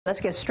Let's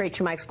get straight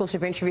to my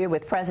exclusive interview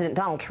with President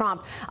Donald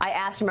Trump. I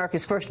asked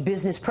America's first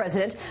business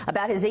president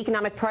about his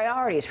economic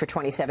priorities for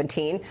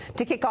 2017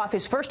 to kick off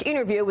his first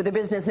interview with the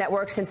business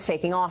network since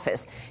taking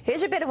office.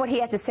 Here's a bit of what he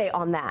had to say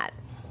on that.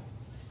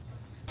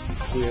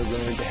 We are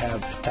going to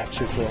have tax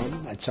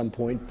reform at some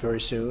point very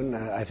soon.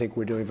 I think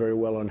we're doing very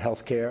well on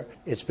health care.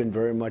 It's been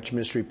very much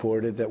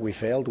misreported that we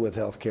failed with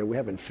health care. We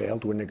haven't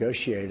failed. We're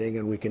negotiating,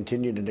 and we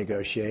continue to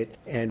negotiate.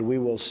 And we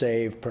will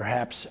save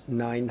perhaps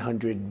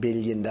 $900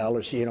 billion.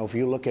 You know, if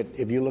you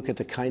look at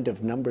the kind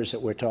of numbers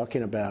that we're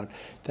talking about,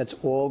 that's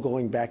all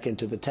going back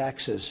into the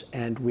taxes.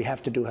 And we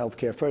have to do health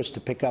care first to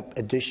pick up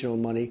additional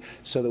money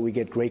so that we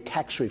get great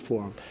tax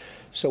reform.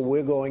 So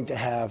we're going to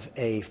have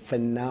a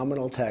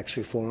phenomenal tax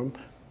reform.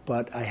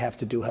 But I have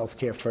to do health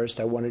care first.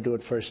 I want to do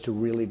it first to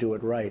really do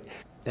it right.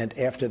 And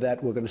after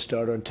that, we're going to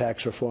start on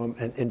tax reform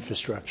and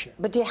infrastructure.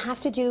 But do you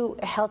have to do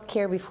health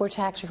care before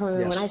tax reform?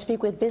 Yes. When I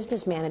speak with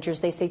business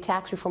managers, they say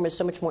tax reform is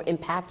so much more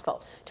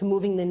impactful to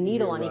moving the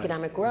needle You're on right.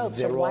 economic growth.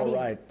 They're so why all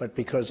right, but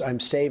because I'm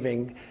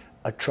saving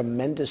a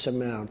tremendous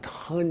amount,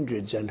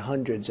 hundreds and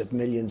hundreds of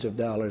millions of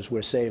dollars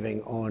we're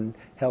saving on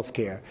health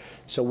care.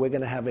 So we're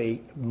going to have a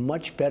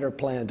much better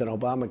plan than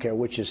Obamacare,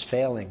 which is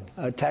failing.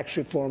 Tax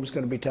reform is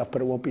going to be tough,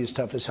 but it won't be as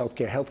tough as health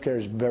care. Health care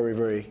is very,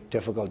 very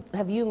difficult.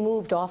 Have you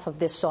moved off of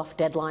this soft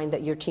deadline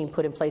that your team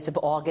put in place of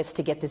August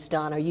to get this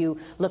done? Are you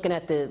looking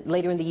at the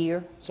later in the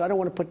year? So I don't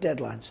want to put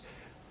deadlines.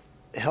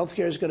 Health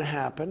care is going to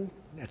happen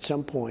at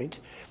some point.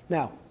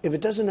 Now, if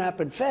it doesn't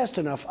happen fast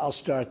enough, I'll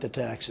start the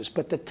taxes.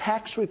 But the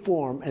tax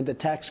reform and the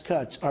tax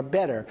cuts are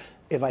better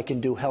if I can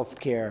do health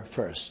care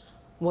first.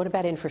 What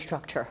about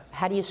infrastructure?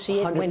 How do you see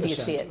it? 100%. When do you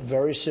see it?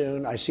 Very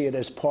soon. I see it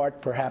as part,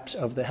 perhaps,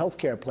 of the health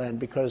care plan,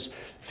 because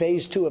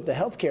phase 2 of the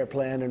health care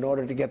plan, in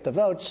order to get the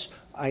votes,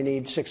 I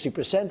need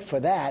 60%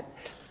 for that.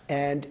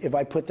 And if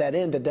I put that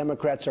in, the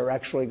Democrats are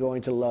actually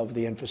going to love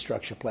the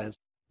infrastructure plans.